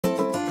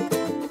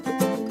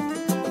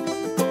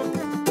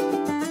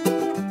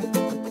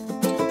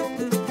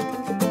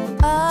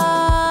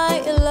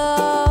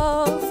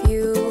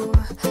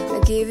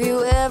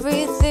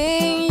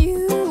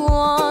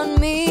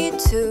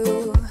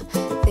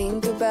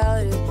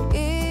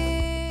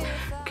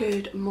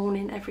Good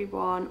morning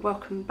everyone,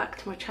 welcome back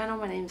to my channel.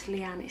 My name's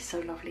Leanne. It's so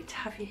lovely to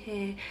have you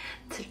here.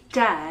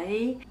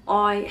 Today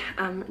I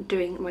am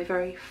doing my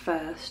very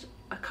first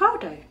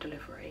Ocado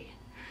delivery.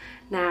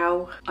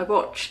 Now, I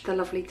watched the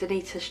lovely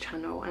Donetta's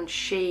channel and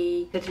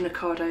she did an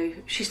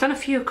Ocado. She's done a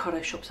few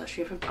Ocado shops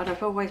actually, and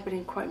I've always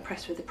been quite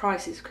impressed with the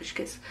prices because she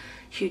gets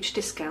huge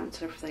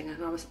discounts and everything.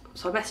 And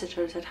so I messaged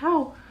her and said,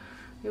 how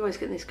you always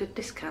get these good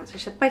discounts?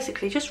 And she said,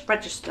 basically just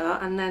register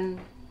and then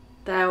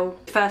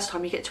first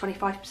time you get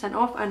 25%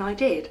 off, and I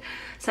did,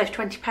 saved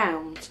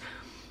 £20.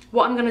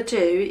 What I'm going to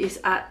do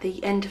is at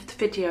the end of the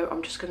video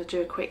I'm just going to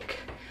do a quick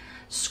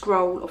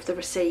scroll of the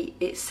receipt.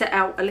 It's set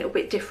out a little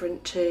bit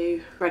different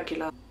to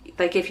regular.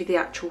 They give you the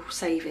actual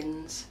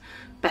savings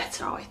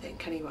better, I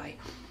think, anyway.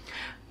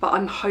 But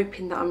I'm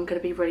hoping that I'm going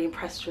to be really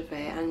impressed with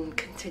it and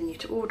continue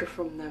to order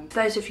from them.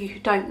 For those of you who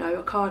don't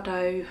know,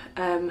 Ocado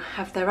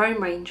have their own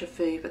range of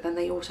food, but then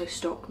they also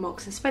stock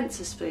Marks and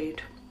Spencer's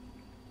food.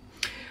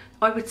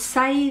 I would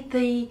say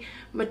the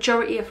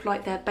majority of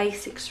like their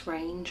basics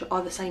range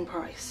are the same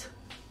price.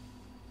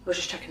 I was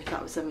just checking if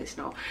that was them, it's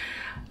not.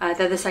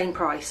 They're the same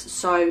price,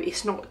 so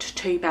it's not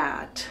too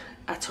bad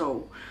at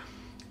all.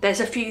 There's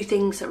a few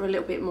things that are a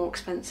little bit more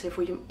expensive,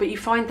 but you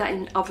find that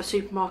in other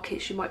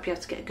supermarkets you might be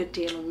able to get a good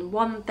deal on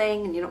one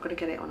thing and you're not going to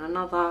get it on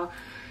another.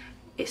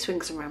 It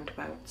swings and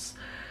roundabouts.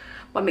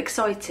 I'm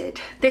excited.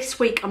 This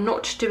week I'm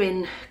not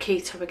doing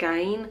keto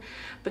again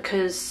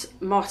because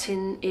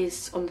Martin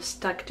is on the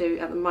stag do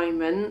at the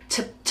moment.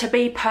 To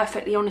be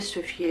perfectly honest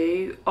with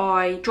you,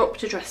 I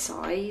dropped a dress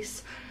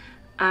size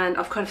and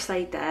I've kind of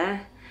stayed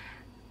there,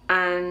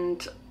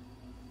 and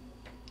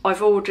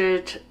I've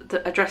ordered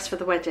a dress for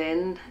the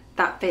wedding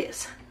that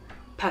fits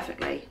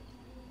perfectly.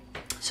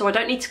 So I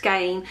don't need to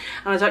gain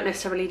and I don't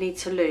necessarily need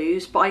to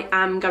lose, but I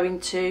am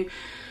going to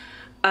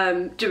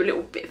do a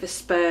little bit of a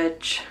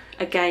spurge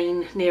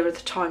again nearer the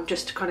time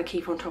just to kind of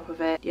keep on top of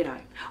it. You know,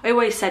 I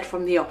always said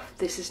from the off,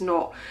 this is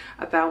not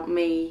about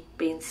me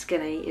being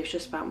skinny, it's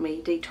just about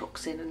me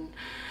detoxing and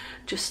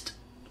just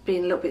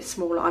being a little bit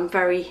smaller. I'm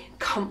very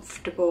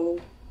comfortable.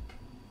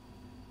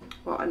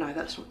 Well, I know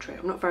that's not true.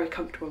 I'm not very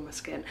comfortable in my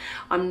skin.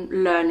 I'm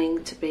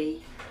learning to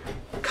be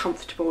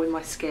comfortable in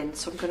my skin,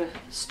 so I'm going to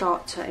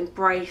start to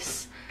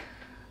embrace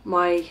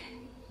my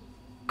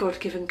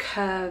God-given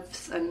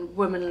curves and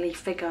womanly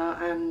figure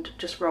and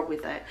just roll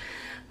with it,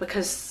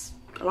 because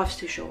life's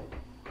too short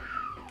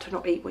to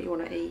not eat what you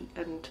want to eat,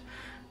 and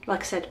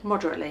like I said,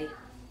 moderately.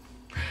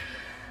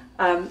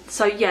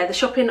 So yeah, the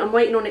shopping, I'm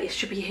waiting on it. It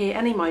should be here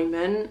any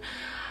moment.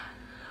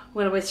 I'm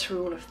going to whiz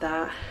through all of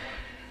that.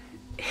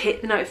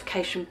 Hit the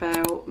notification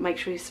bell, make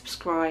sure you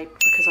subscribe,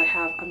 because I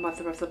have a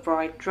Mother of the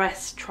Bride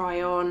dress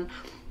try on.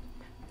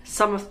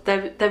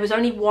 There was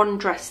only one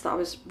dress that I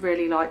was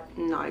really like,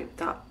 no,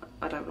 that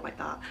I don't like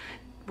that.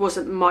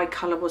 Wasn't my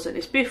colour, wasn't.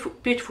 It's beautiful,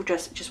 beautiful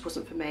dress, it just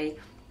wasn't for me.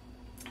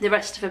 The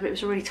rest of them, it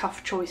was a really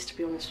tough choice, to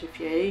be honest with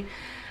you.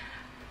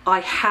 I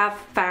have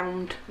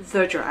found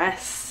the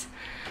dress,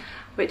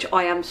 which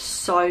I am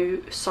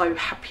so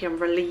happy and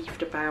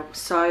relieved about.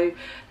 So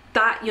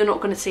that you're not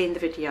going to see in the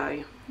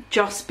video,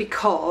 just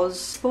because,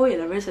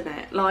 spoiler, isn't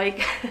it?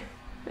 Like,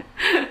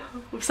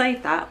 we'll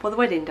save that for the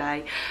wedding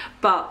day.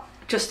 But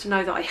just to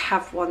know that I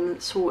have one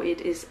sorted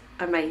is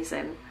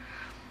amazing.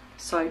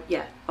 So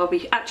yeah, I'll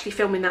be actually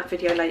filming that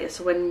video later,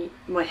 so when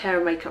my hair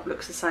and makeup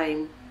looks the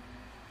same,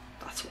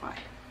 that's why.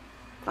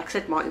 Like I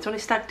said, Martin's on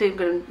his stag do. I'm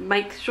going to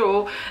make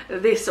sure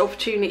that this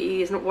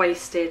opportunity is not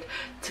wasted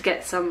to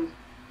get some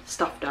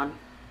stuff done.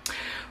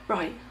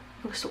 Right,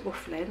 I'm going to stop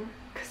waffling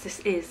because this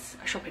is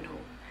a shopping haul,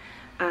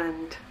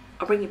 and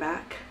I'll bring you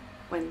back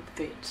when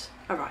the food's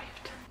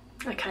arrived.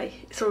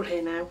 Okay, it's all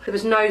here now. There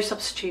was no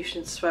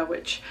substitutions as well,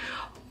 which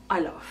I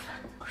love.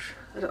 Gosh,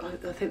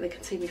 I think they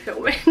can see me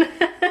filming.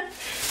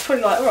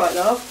 Probably like, alright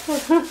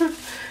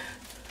love.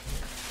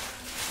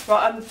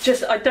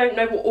 Right, I don't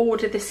know what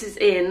order this is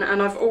in,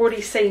 and I've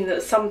already seen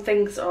that some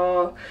things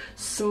are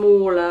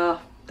smaller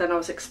than I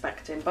was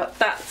expecting, but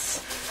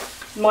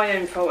that's my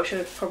own fault. I should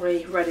have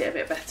probably read it a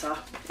bit better.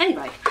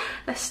 Anyway,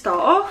 let's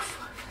start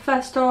off.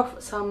 First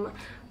off, some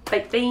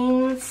baked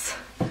beans.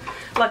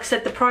 Like I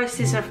said, the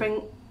prices and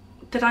everything.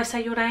 Did I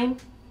say your name?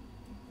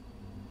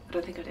 I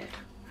don't think I did.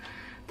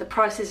 The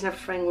prices and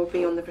everything will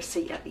be on the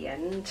receipt at the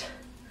end.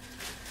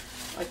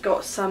 I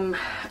got some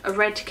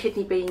red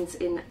kidney beans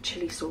in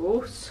chilli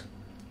sauce.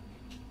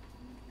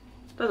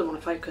 Doesn't want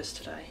to focus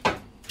today.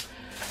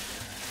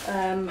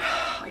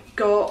 I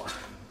got,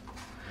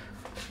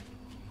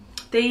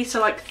 these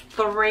are like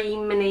 3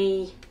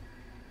 mini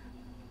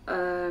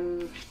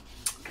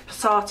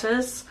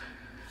passatas.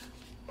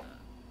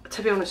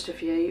 To be honest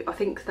with you, I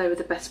think they were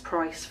the best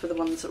price for the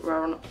ones that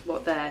were on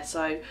what there.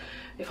 So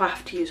if I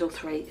have to use all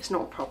 3, it's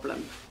not a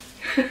problem.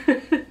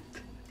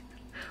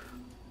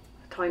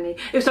 Tiny.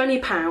 It was only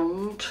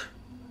 £1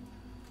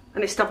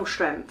 and it's double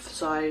strength,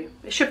 so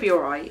it should be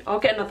alright. I'll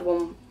get another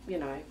one, you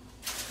know.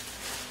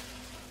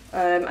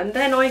 And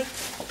then I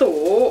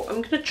thought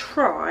I'm going to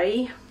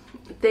try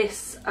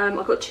this.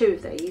 I've got 2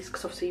 of these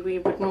because obviously we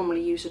would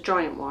normally use a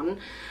giant one,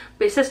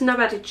 but it says no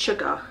added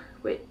sugar,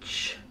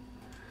 which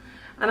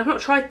And I've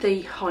not tried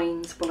the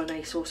Heinz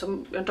bolognese sauce.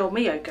 I'm a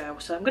Dolmio girl,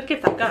 so I'm going to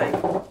give that a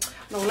go.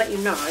 And I'll let you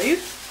know in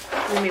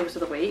the meals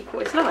of the week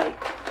what it's like.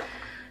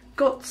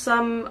 Got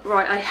some,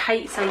 right, I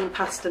hate saying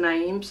pasta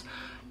names.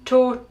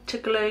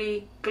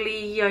 Tortiglione.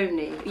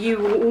 You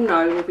will all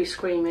know, will be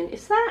screaming,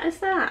 is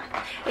that?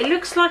 It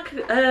looks like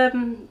a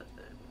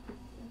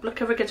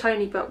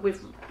rigatoni but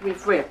with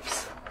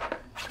ribs.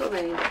 That's what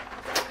I mean.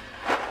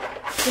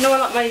 You know I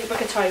like my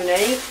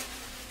rigatoni.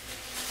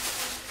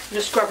 I'm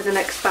just grabbing the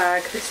next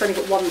bag. This has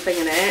only got one thing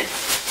in it.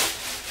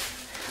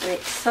 And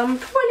it's some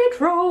toilet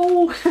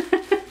roll.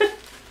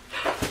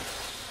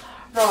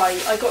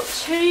 Right, I got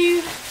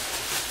two.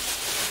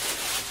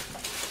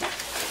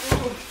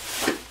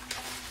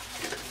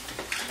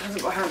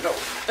 Hasn't got a handle.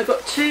 I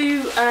got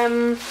two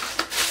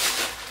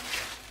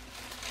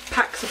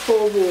packs of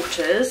 4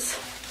 waters.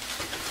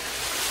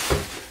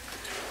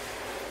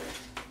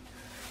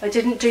 I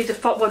didn't do the,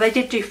 well they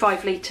did do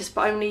 5 litres,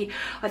 but only,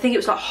 I think it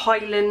was like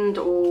Highland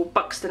or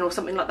Buxton or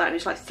something like that, and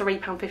it's like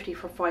 £3.50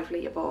 for a 5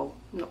 litre bottle.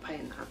 I'm not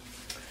paying that.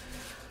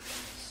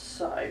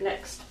 So,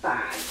 next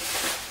bag.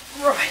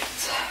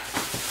 Right.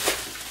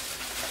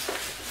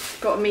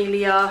 Got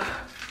Amelia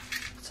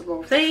some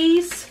more of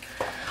these.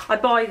 I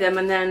buy them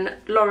and then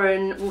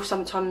Lauren will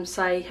sometimes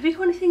say, have you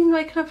got anything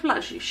I can have for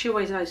lunch? She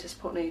always knows there's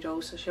pot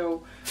noodles, so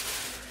she'll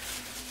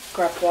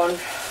grab one.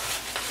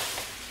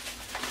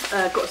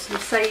 Got some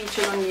sage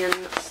and onion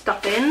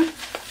stuffing.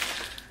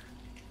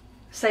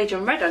 Sage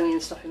and red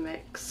onion stuffing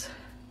mix.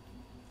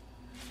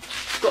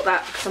 Got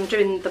that because I'm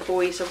doing the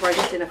boys a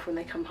roast dinner when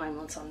they come home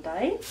on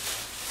Sunday.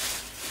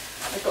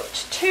 I got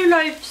 2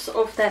 loaves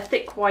of their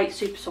thick white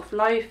super soft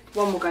loaf.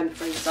 One will go in the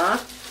freezer.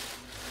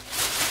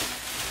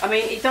 I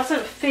mean, it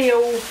doesn't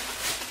feel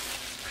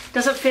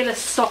as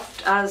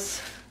soft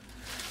as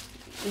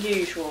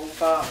usual,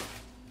 but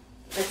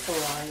it's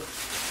alright.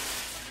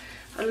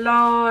 A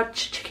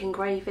large chicken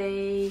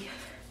gravy.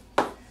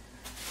 I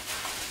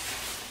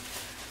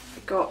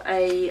got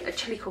a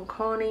chili con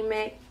carne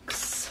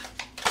mix.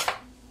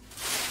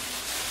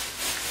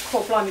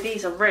 Oh blimey,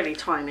 these are really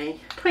tiny.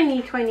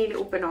 Tiny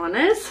little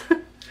bananas.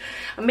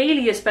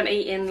 Amelia's been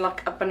eating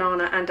like a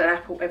banana and an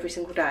apple every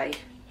single day.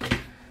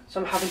 So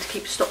I'm having to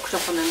keep stocked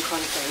up on them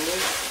kind of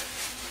things.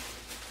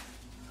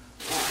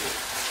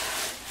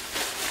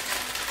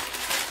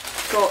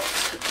 Got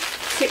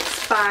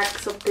 6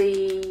 bags of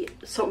the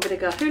salt and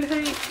vinegar hula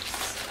hoops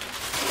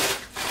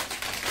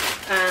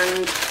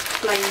and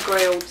flame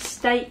grilled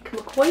steak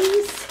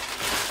McQuees.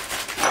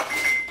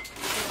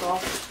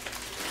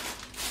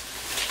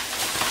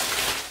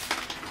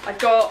 I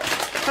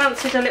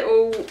fancied a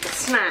little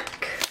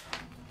snack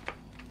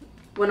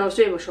when I was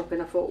doing my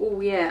shopping. I thought, oh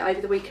yeah,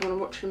 over the weekend when I'm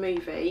watching a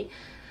movie,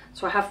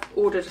 so I have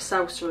ordered a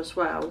salsa as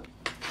well.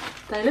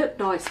 They look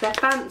nice. They're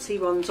fancy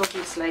ones,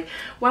 obviously.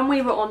 When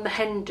we were on the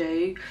hen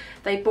do,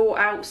 they bought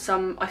out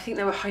some, I think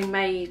they were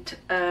homemade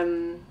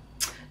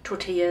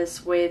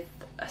tortillas with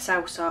a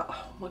salsa.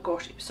 Oh my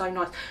gosh, it was so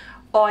nice.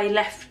 I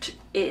left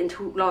it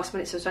until last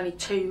minute, so there's only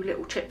 2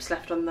 little chips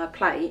left on the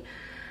plate.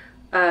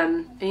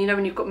 And you know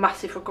when you've got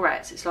massive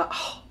regrets, it's like,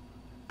 oh,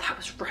 that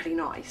was really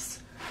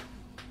nice.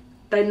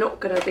 They're not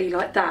going to be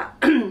like that.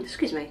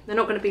 Excuse me. They're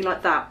not going to be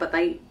like that, but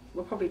they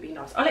will probably be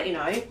nice. I'll let you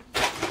know. I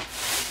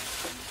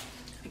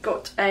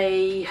got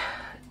a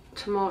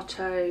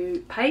tomato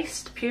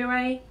paste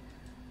puree.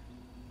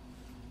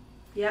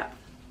 Yep.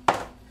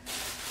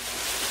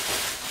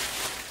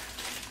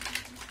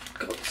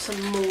 Got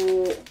some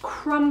more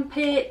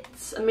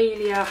crumpets.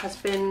 Amelia has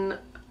been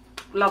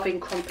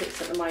loving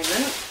crumpets at the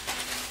moment.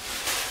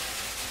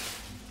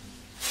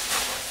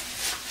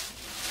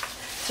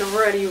 It's a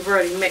really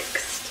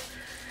mixed.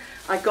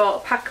 I got a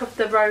pack of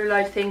the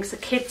Rolo things. The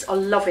kids are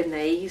loving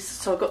these,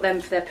 so I got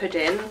them for their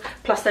pudding.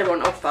 Plus they were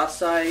on offer,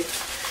 so.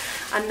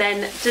 And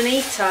then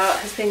Donetta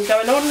has been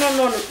going on and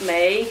on at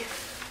me.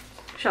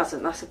 She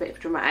hasn't, that's a bit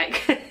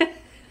dramatic.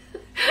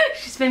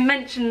 She's been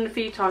mentioning a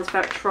few times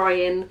about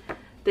trying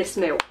this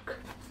milk.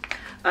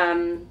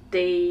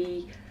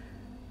 The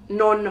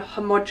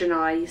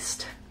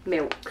non-homogenised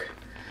milk.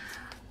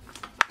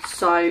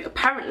 So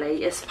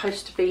apparently it's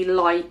supposed to be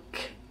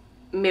like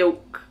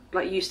milk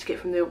like you used to get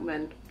from the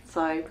milkman.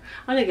 So I'm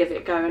gonna give it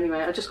a go anyway.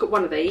 I just got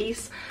one of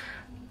these.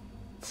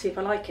 See if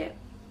I like it.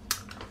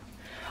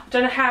 I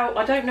don't know how,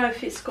 I don't know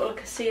if it's got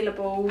like a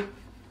sealable,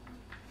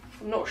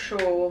 I'm not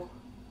sure.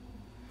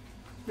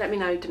 Let me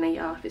know,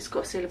 Donetta, if it's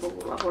got a sealable,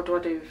 what do I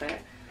do with it?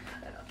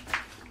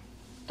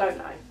 Don't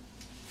know.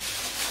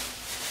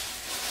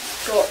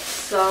 Got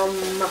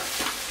some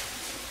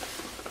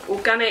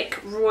organic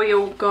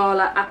Royal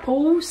Gala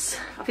apples.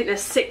 I think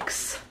there's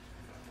 6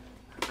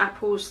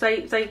 apples.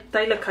 They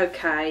look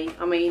okay.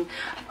 I mean,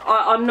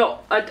 I'm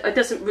not, it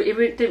didn't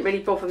really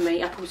bother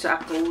me. Apples are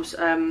apples, as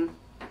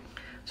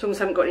long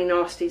as I haven't got any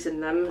nasties in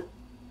them.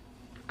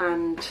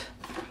 And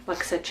like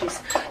I said,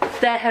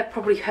 they're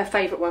probably her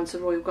favourite ones, the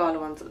Royal Gala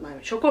ones at the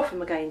moment. She'll go off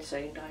them again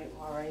soon, don't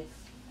worry.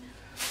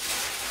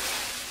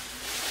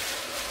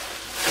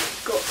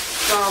 Got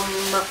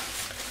some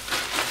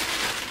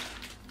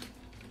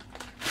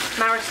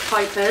Maris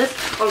Pipers.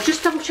 I was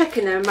just double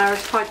checking they're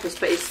Maris Pipers,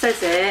 but it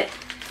says it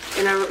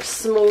in a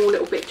small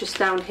little bit just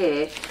down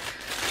here.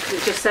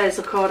 It just says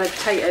Ocado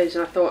potatoes,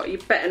 and I thought you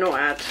better not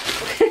add.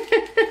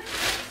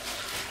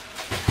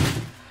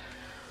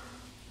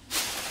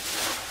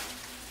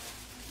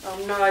 Oh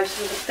no,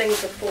 some of the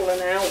things have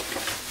fallen out.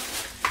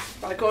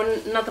 I got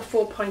another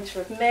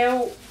 4-pinter of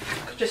milk,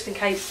 just in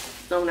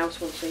case no one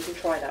else wants, so you can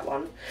try that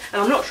one.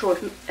 And I'm not sure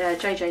if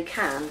JJ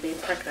can, being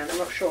pregnant, I'm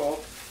not sure.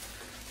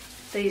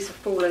 These have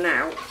fallen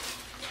out.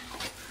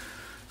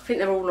 I think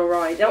they're all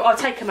alright. I'll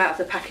take them out of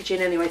the packaging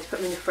anyway to put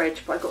them in the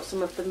fridge, but I got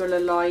some of the Muller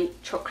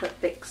Light chocolate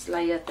fix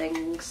layer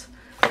things.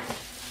 I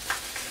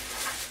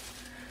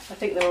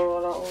think they're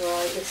all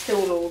alright. They're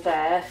still all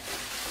there.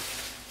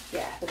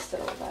 Yeah, they're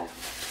still all there.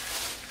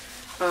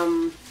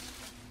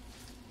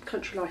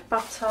 Country Life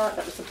butter,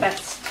 that was the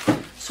best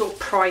sort of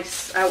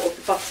price out of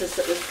the butters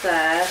that was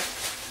there.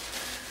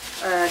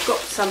 Got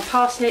some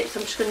parsnips,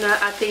 I'm just going to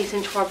add these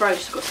into our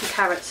roast. I've got some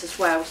carrots as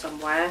well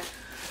somewhere.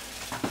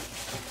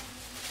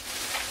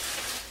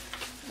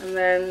 And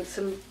then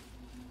some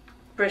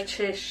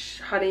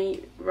British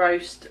honey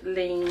roast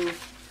lean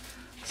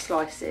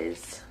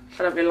slices.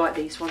 I don't really like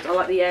these ones. I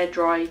like the air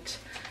dried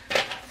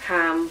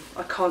ham.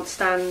 I can't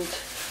stand,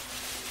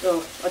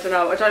 oh, I don't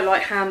know, I don't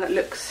like ham that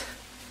looks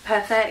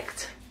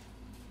perfect.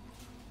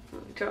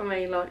 Do you know what I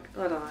mean? Like,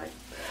 I don't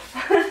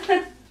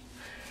know.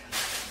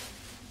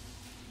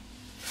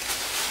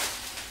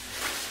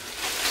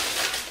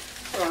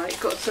 Right,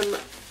 got some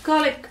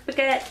garlic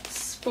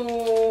baguettes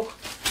for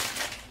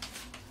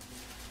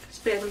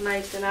just a bit of a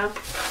nose dinner.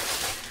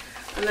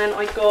 And then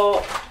I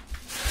got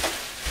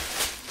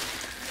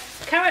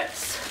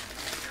carrots.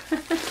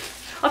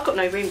 I've got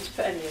no room to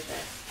put any of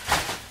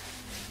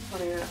this.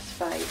 Running out of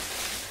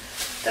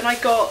space. Then I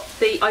got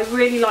I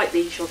really like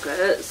these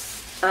yogurts.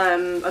 I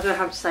don't know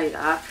how to say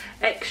that.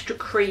 Extra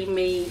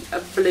creamy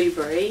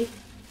blueberry.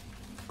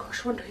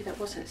 Gosh, I wonder who that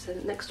was. It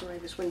said next door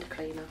neighbour's window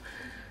cleaner.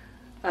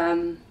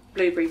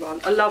 Blueberry one.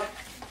 I love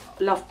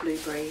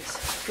blueberries.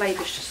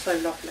 Flavour's just so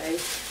lovely.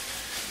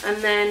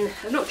 And then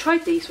I've not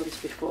tried these ones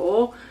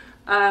before.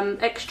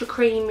 Extra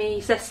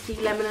creamy,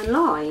 zesty lemon and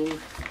lime.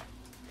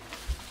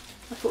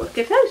 I thought I'd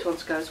give those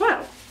ones a go as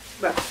well.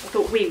 Well, I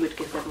thought we would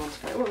give them one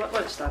a go. Oh, that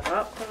won't stand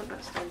up. Why won't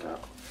that stand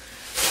up?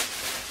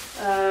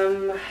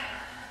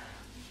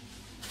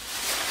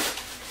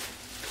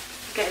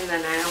 Getting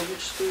there now. I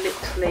just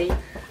literally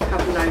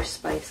have no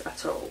space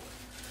at all.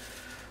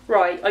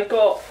 Right, I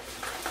got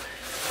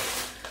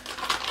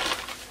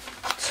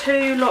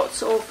 2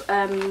 lots of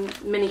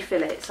mini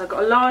fillets. I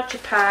got a larger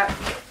pack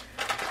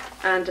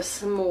and a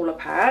smaller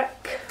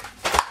pack.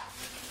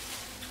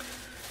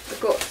 I've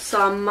got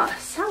some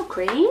sour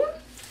cream.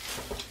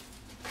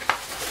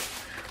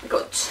 I've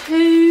got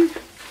 2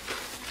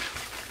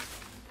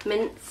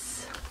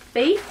 mince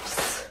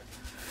beefs.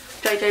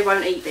 JJ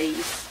won't eat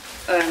these,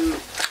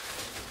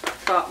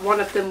 but one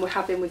of them we're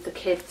having with the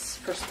kids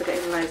for us to get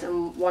in lays,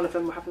 and one of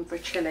them we're having for a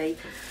chilli,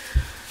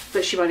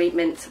 but she won't eat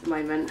mince at the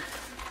moment.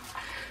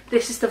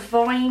 This is the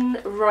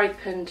vine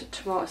ripened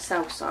tomato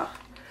salsa.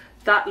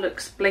 That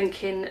looks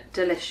blinking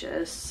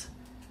delicious.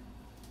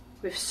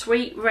 With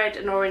sweet red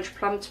and orange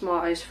plum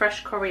tomatoes,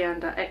 fresh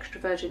coriander, extra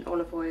virgin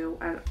olive oil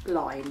and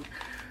lime.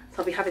 So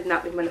I'll be having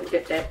that with my little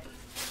dip.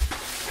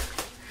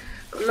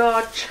 Got a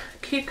large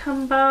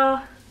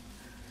cucumber.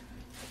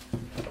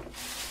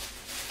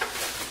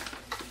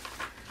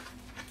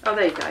 Oh,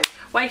 there you go.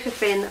 Wafer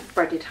thin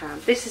breaded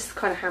ham. This is the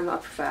kind of ham that I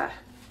prefer.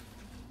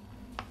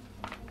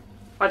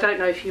 I don't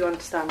know if you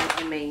understand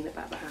what I mean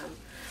about the ham,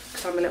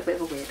 because I'm a little bit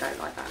of a weirdo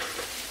like that.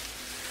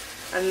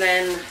 And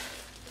then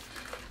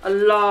a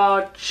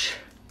large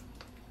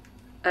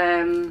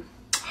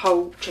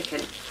whole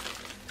chicken.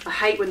 I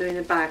hate when they're in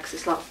the bags.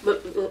 It's like,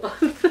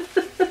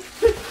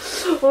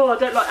 oh, I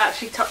don't like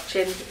actually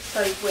touching. It's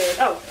so weird.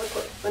 Oh, I've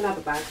got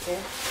another bag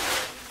here.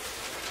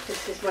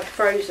 This is my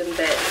frozen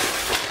bit.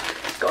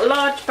 Got a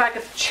large bag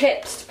of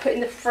chips to put in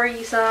the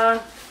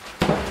freezer.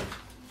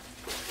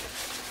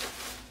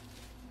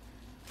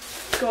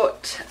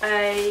 Got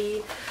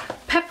a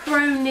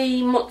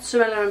pepperoni,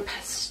 mozzarella and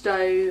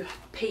pesto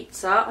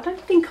pizza. I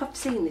don't think I've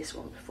seen this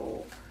one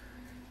before.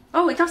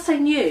 Oh, it does say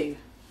new.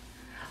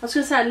 I was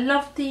going to say I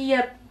love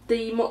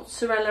the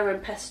mozzarella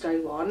and pesto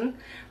one.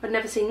 I've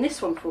never seen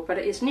this one before, but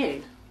it is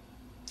new.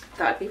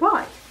 That'd be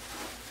why.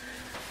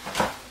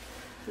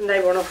 And they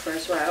were on offer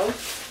as well.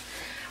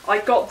 I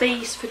got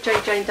these for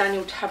JJ and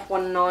Daniel to have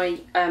one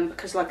night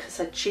because, like I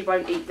said, she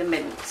won't eat the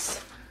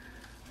mince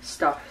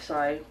stuff.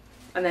 So,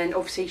 and then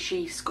obviously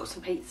she's got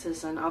some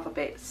pizzas and other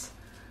bits.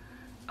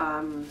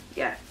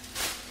 Yeah.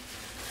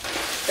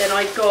 Then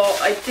I got,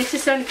 this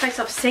is the only place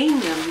I've seen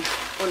them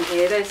on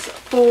here. There's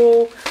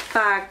 4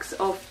 bags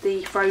of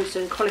the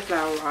frozen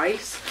cauliflower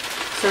rice,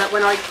 so that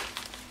when I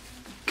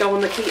go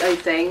on the keto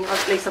thing,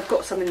 at least I've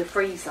got some in the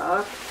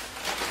freezer.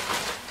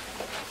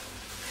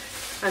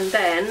 And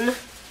then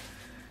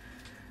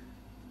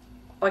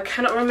I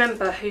cannot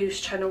remember whose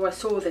channel I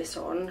saw this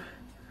on,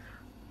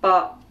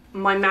 but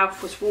my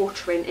mouth was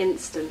watering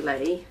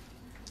instantly.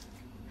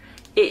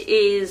 It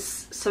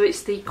is, so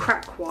it's the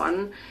crack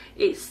one.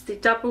 It's the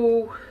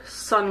double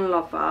Sun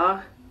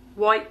Lover,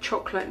 white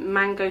chocolate,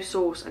 mango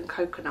sauce and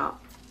coconut.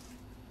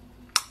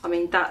 I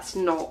mean, that's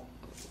not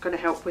going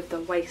to help with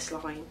the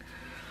waistline.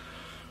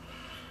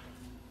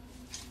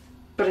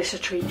 But it's a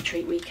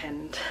treat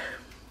weekend.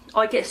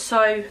 I get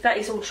so, that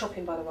is all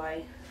shopping by the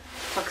way.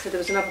 Like I said, there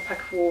was another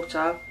pack of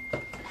water.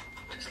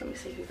 Just let me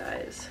see who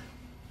that is.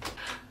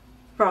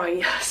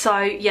 Right, so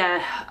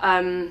yeah,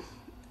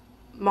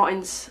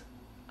 Martin's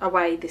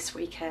away this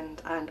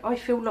weekend and I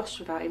feel lost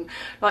without him.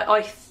 Like,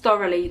 I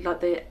thoroughly, like,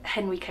 the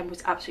hen weekend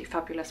was absolutely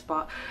fabulous,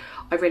 but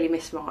I really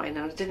miss Martin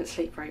and I didn't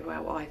sleep very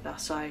well either,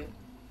 so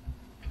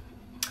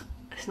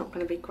it's not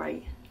going to be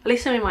great. At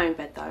least I'm in my own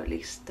bed though, at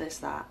least there's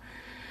that.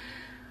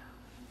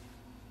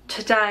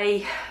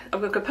 Today I'm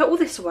going to put all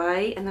this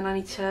away and then I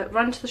need to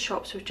run to the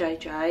shops with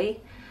JJ,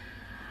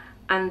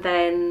 and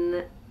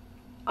then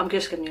I'm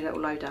just giving you a little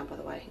lowdown by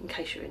the way in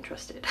case you're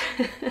interested.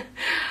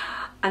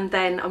 And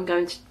then I'm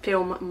going to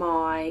film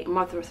my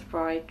Mother of the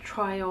Bride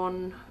try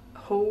on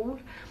haul.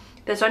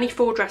 There's only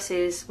 4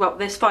 dresses, well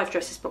there's 5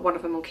 dresses but one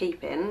of them I'm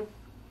keeping.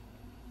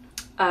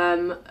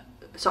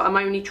 So I'm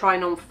only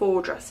trying on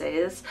 4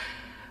 dresses,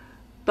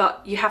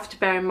 but you have to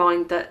bear in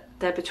mind that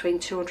they're between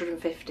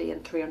 £250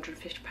 and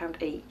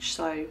 £350 each,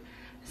 so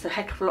it's a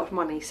heck of a lot of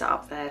money set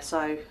up there.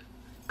 So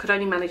could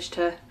only manage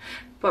to,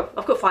 well,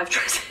 I've got 5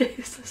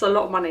 dresses, there's a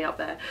lot of money up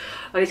there.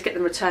 I need to get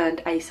them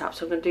returned ASAP,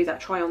 so I'm going to do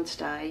that try on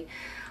today.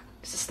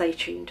 So stay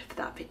tuned for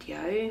that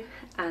video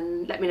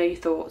and let me know your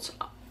thoughts.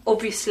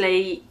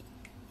 Obviously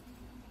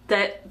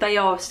they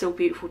are still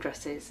beautiful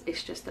dresses,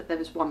 it's just that there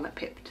was one that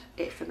pipped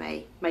it for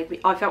me.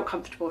 I felt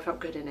comfortable, I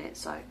felt good in it,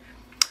 so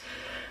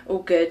all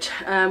good.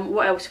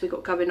 What else have we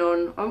got going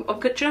on? I'm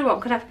good. Do you know what? I'm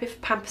going to have a bit of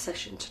a pamper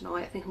session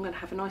tonight. I think I'm going to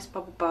have a nice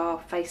bubble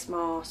bath, face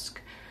mask,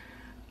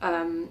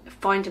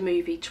 find a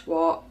movie to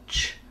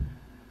watch.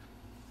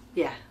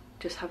 Yeah,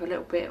 just have a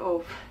little bit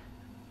of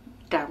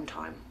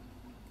downtime.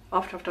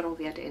 After I've done all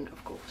the editing,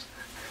 of course.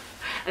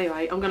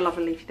 Anyway, I'm going to love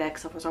and leave you there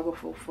because otherwise I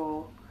waffle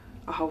for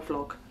a whole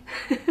vlog.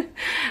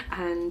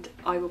 And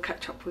I will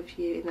catch up with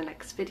you in the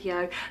next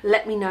video.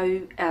 Let me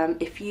know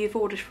if you've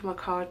ordered from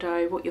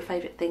Ocado, what your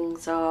favourite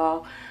things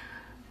are,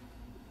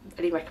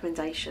 any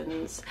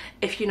recommendations.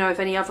 If you know of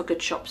any other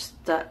good shops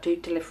that do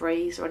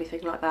deliveries or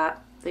anything like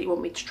that that you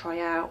want me to try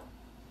out,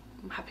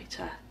 I'm happy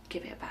to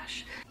give it a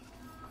bash.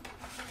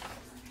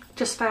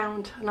 Just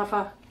found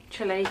another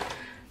chilli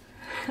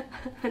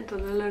and done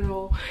a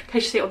little, in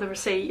case you see it on the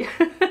receipt.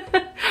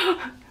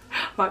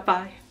 Right,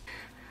 bye.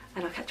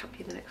 And I'll catch up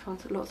with you in the next one.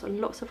 So lots and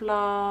lots of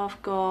love.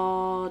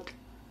 God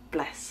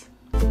bless.